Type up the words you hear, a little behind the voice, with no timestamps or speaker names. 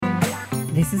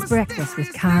This is Breakfast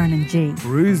with Karen and G.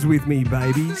 Cruise with me,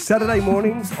 baby. Saturday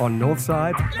mornings on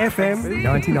Northside FM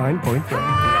 99.3.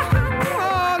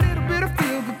 A little bit of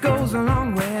feel that goes a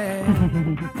long way.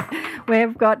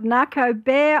 We've got Nahko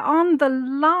Bear on the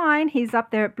line. He's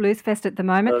up there at Blues Fest at the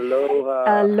moment.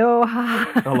 Aloha.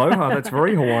 Aloha. Aloha, that's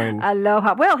very Hawaiian.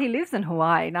 Aloha. Well, he lives in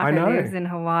Hawaii. I know. Nahko lives in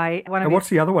Hawaii. And what's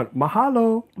the other one?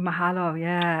 Mahalo. Mahalo,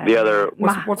 yeah. The other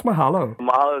What's mahalo?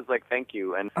 mahalo is like thank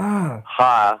you, and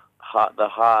Ah, the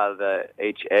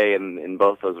HA in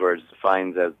both those words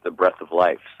defines as the breath of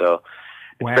life. So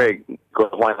it's wow.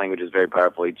 Hawaiian language is very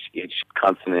powerful. Each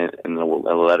consonant in the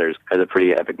letters has a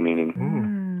pretty epic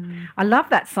meaning. I love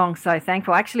that song, So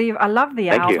Thankful. Actually, I love the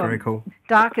Thank album. you. Very cool.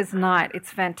 Dark as Night.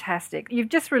 It's fantastic. You've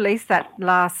just released that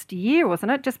last year,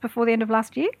 wasn't it? Just before the end of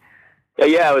last year?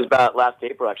 Yeah, it was about last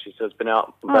April actually. So it's been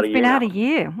out about a year. It's been out now. a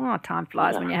year. Oh, time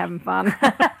flies when you're having fun.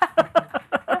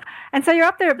 And so you're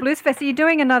up there at Blues Fest.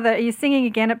 Are you singing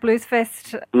again at Blues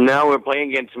Fest? No, we're playing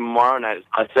again tomorrow night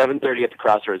at 7:30 at the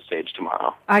Crossroads stage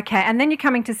tomorrow. Okay, and then you're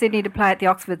coming to Sydney to play at the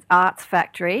Oxford Arts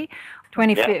Factory,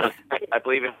 25th. Yeah, I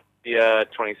believe it's the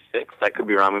 26th. I could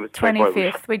be wrong. Maybe it's 24th.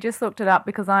 25th. We just looked it up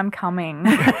because I'm coming.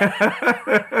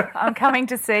 I'm coming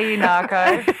to see you,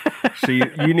 Nahko. So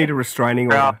you need a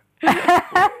restraining order.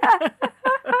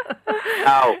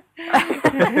 Ow.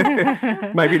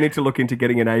 Maybe you need to look into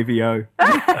getting an AVO.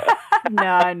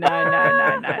 No.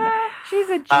 She's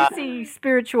a juicy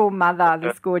spiritual mother,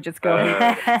 this gorgeous girl.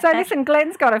 So listen,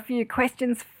 Glenn's got a few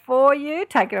questions for you.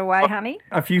 Take it away, honey.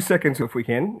 A few seconds if we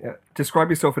can. Describe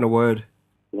yourself in a word.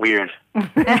 Weird.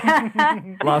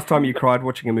 Last time you cried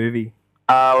watching a movie.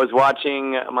 I was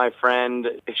watching my friend.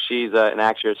 She's an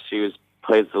actress who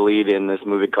plays the lead in this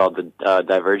movie called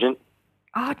Divergent.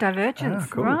 Oh, Divergence. Ah,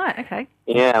 cool. Right, okay.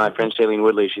 Yeah, my friend Shailene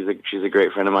Woodley. She's a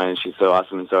great friend of mine, and she's so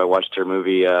awesome. And so I watched her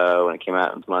movie when it came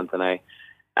out this month, and I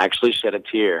actually shed a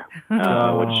tear,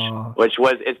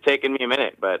 it's taken me a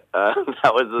minute, but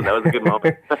that was a good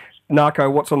moment. Nahko,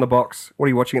 what's on the box? What are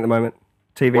you watching at the moment?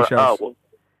 TV shows?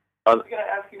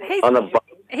 He's on the not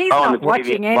TV.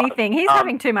 watching anything. He's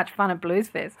having too much fun at Blues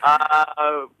Fest.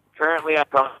 Currently, I'm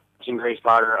watching Grace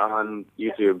Potter on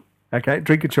YouTube. Okay,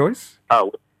 drink of choice?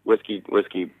 Oh, whiskey.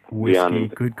 Whiskey,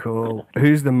 good call.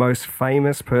 Who's the most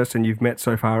famous person you've met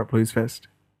so far at Blues Fest?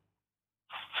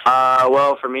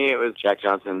 Well, for me, it was Jack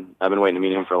Johnson. I've been waiting to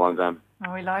meet him for a long time.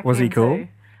 Oh, we like Was him he cool? too.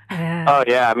 Yeah. Oh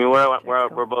yeah, I mean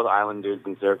we're both island dudes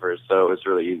and surfers, so it was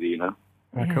really easy, you know.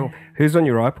 Oh, cool. Who's on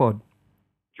your iPod?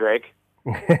 Drake,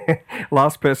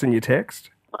 Last person you text?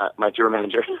 my tour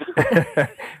manager.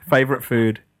 Favourite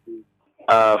food?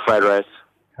 Fried rice.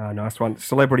 Oh, nice one.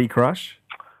 Celebrity crush?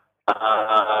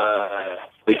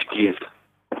 Alicia Keys.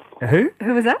 Who?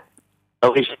 Who was that?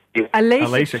 Alicia Keys.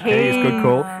 Alicia Keys, good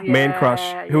call. Man Yeah,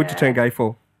 crush. Who would you turn gay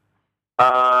for?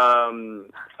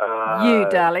 You,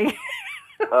 darling.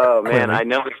 Oh man, I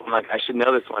know this one. I should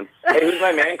know this one. Hey, who's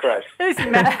my man crush? Who's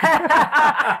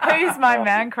my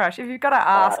man crush? If you've got to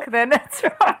ask, then it's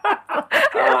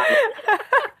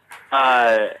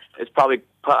It's probably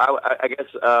I guess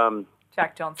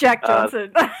Jack Johnson. Jack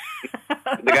Johnson. the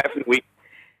guy from the week.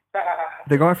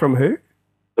 The guy from who?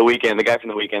 The Weekend. The guy from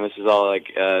the Weekend. This is all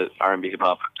like R&B hip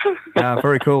hop.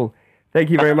 Very cool.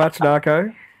 Thank you very much,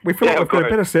 Nahko. We feel like we've got a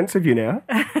better sense of you now.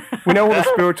 We know all the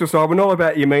spiritual side. We know all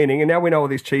about your meaning, and now we know all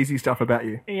this cheesy stuff about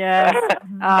you. Yes.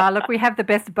 Look, we have the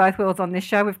best of both worlds on this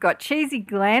show. We've got cheesy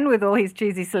Glenn with all his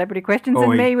cheesy celebrity questions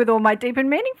and me with all my deep and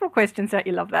meaningful questions. Don't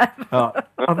you love that? I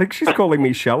think she's calling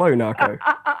me shallow, Nahko.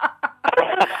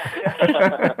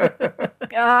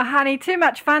 Honey, too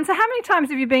much fun. So how many times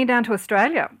have you been down to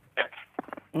Australia?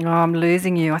 Oh, I'm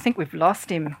losing you. I think we've lost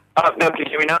him. Oh, no, can you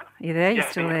hear me now? You there? You're Yeah,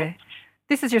 still yeah. there.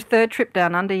 This is your third trip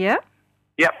down under, yeah?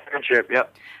 Yep, third trip,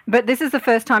 yep. But this is the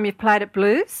first time you've played at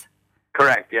Blues?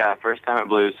 Correct, yeah, first time at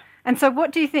Blues. And so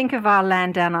what do you think of our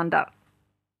land down under?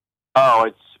 Oh,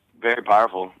 it's very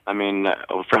powerful. I mean,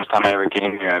 the first time I ever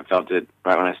came here, I felt it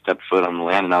right when I stepped foot on the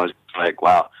land, and I was like,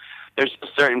 wow. There's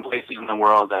certain places in the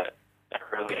world that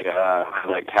really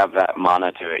have that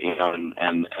mana to it, you know,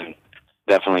 and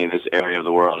definitely this area of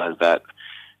the world has that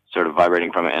sort of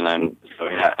vibrating from it, and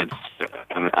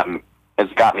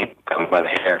it's got me coming by the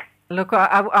hair. Look,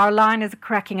 our line is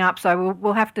cracking up, so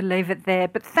we'll have to leave it there.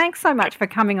 But thanks so much for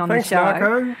coming on the show.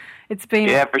 Nahko. It's been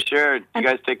For sure. You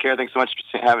guys take care. Thanks so much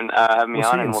for having me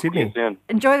on, and we'll see you soon.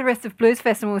 Enjoy the rest of Blues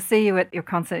Fest, and we'll see you at your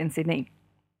concert in Sydney.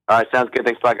 All right, sounds good.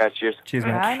 Thanks a lot, guys. Cheers. Cheers,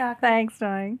 mate. Bye, Nahko. Thanks,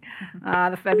 darling.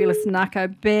 The fabulous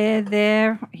Nahko Bear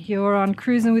there. You're on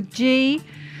Cruisin with G,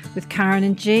 with Karen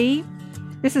and G.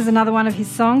 This is another one of his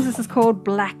songs. This is called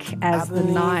Black as the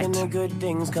Night. I believe in the good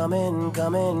things coming,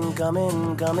 coming,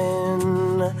 coming,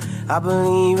 coming. I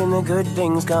believe in the good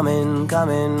things coming,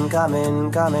 coming,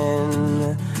 coming,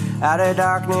 coming. Out of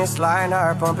darkness, light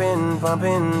are pumping,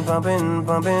 pumping, pumping,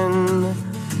 pumping.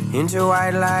 Into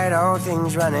white light, all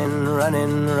things running,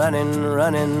 running, running,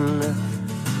 running.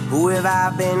 Who have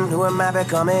I been? Who am I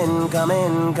becoming?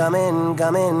 Coming, coming,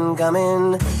 coming,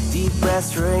 coming. Deep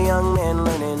breaths for a young man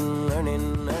learning,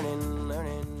 learning.